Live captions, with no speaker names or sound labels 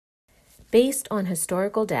Based on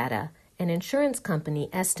historical data, an insurance company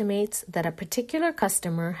estimates that a particular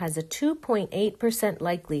customer has a 2.8%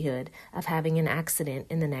 likelihood of having an accident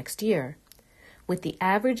in the next year, with the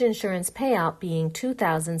average insurance payout being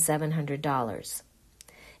 $2,700.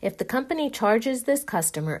 If the company charges this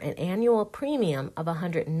customer an annual premium of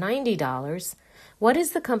 $190, what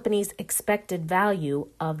is the company's expected value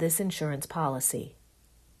of this insurance policy?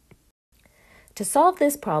 To solve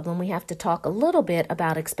this problem, we have to talk a little bit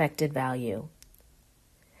about expected value.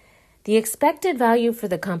 The expected value for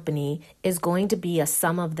the company is going to be a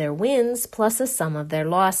sum of their wins plus a sum of their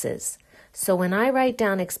losses. So when I write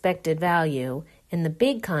down expected value, in the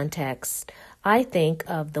big context, I think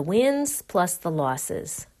of the wins plus the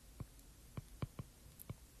losses.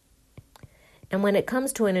 And when it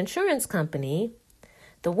comes to an insurance company,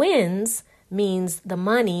 the wins means the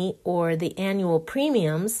money or the annual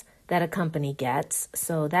premiums that a company gets.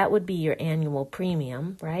 So that would be your annual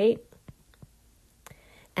premium, right?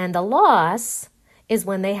 And the loss is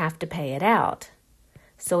when they have to pay it out.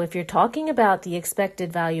 So if you're talking about the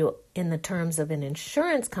expected value in the terms of an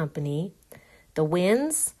insurance company, the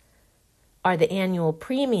wins are the annual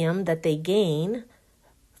premium that they gain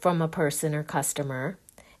from a person or customer,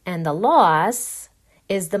 and the loss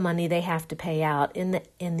is the money they have to pay out in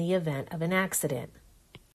the event of an accident.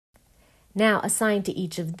 Now, assigned to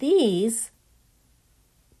each of these,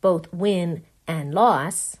 both win and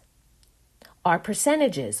loss, are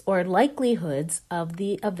percentages or likelihoods of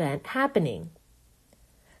the event happening.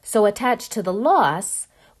 So attached to the loss,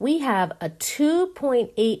 we have a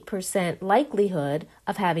 2.8% likelihood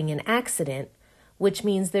of having an accident, which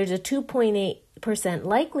means there's a 2.8%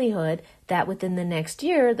 likelihood that within the next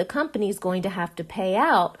year, the company is going to have to pay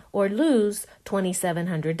out or lose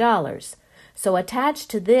 $2,700. So attached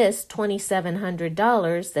to this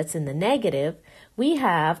 $2,700 that's in the negative, we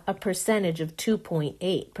have a percentage of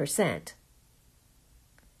 2.8%.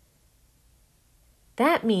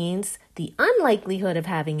 That means the unlikelihood of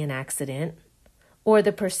having an accident, or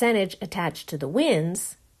the percentage attached to the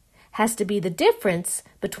wins, has to be the difference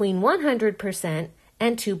between 100%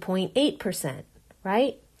 and 2.8%,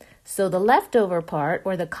 right? So the leftover part,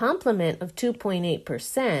 or the complement of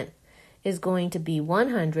 2.8%, is going to be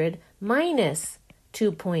 100 minus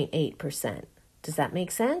 2.8%. Does that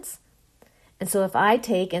make sense? And so if I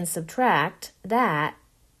take and subtract that,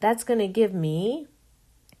 that's going to give me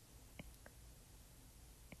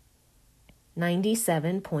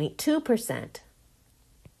 97.2%.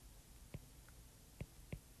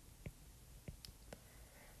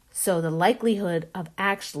 So the likelihood of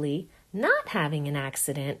actually not having an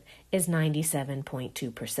accident is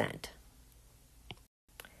 97.2%.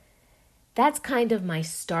 That's kind of my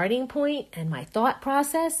starting point and my thought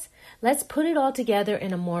process. Let's put it all together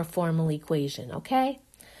in a more formal equation, okay?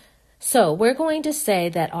 So we're going to say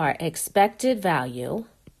that our expected value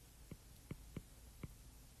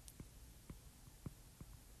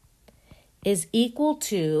is equal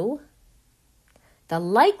to the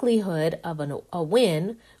likelihood of a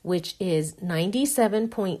win, which is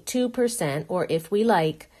 97.2%, or if we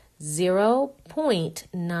like,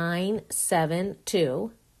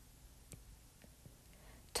 0.972,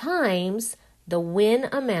 times the win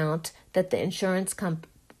amount that the insurance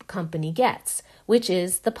company gets, which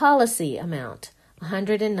is the policy amount,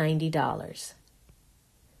 $190.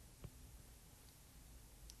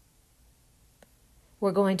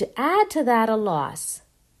 We're going to add to that a loss.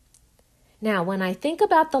 Now, when I think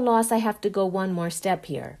about the loss, I have to go one more step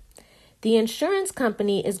here. The insurance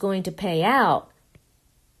company is going to pay out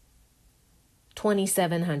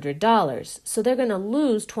 $2,700. So they're going to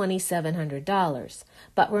lose $2,700.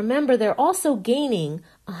 But remember, they're also gaining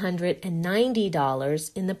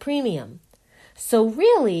 $190 in the premium. So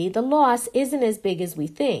really, the loss isn't as big as we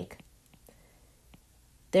think.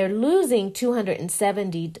 They're losing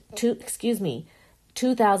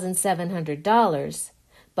 $2,700,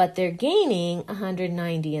 but they're gaining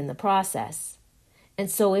 $190 in the process. And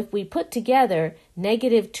so if we put together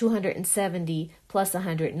negative 270 plus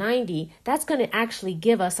 190, that's going to actually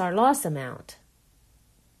give us our loss amount.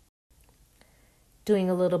 Doing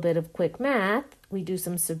a little bit of quick math, we do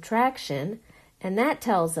some subtraction, and that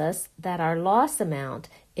tells us that our loss amount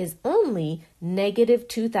is only negative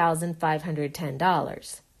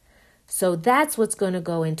 $2,510. So that's what's going to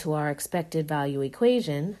go into our expected value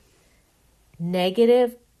equation. Let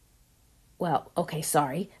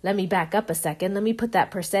me back up a second. Let me put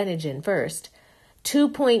that percentage in first.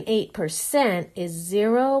 2.8% is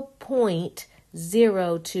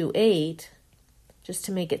 0.028, just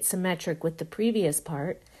to make it symmetric with the previous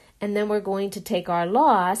part. And then we're going to take our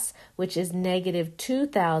loss, which is negative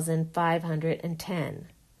 2,510.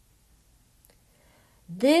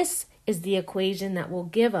 This is the equation that will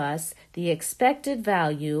give us the expected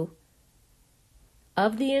value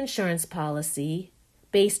of the insurance policy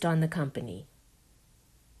based on the company.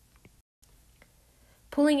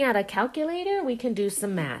 Pulling out a calculator, we can do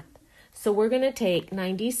some math. So we're going to take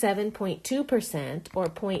 97.2% or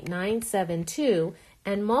 0.972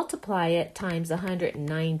 and multiply it times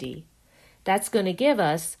 190. That's going to give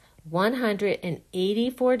us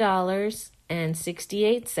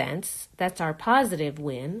 $184.68. That's our positive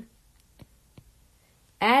win.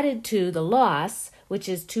 Added to the loss, which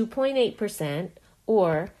is 2.8%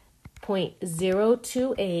 or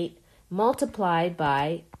 0.028 multiplied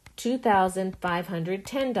by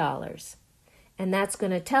 $2,510. And that's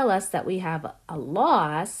going to tell us that we have a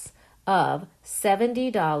loss of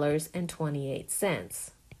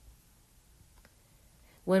 $70.28.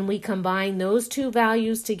 When we combine those two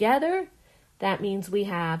values together, that means we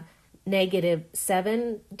have negative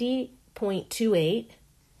 70.28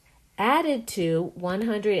 added to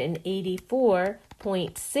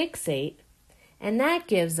 184.68, and that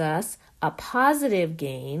gives us a positive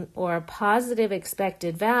gain or a positive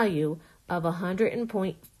expected value of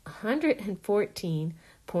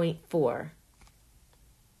 114.4.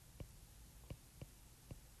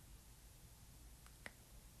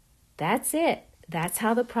 That's it. That's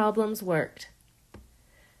how the problems worked.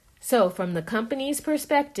 So from the company's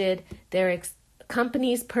perspective, their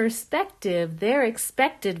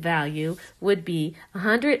expected value would be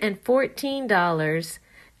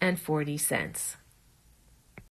 $114.40.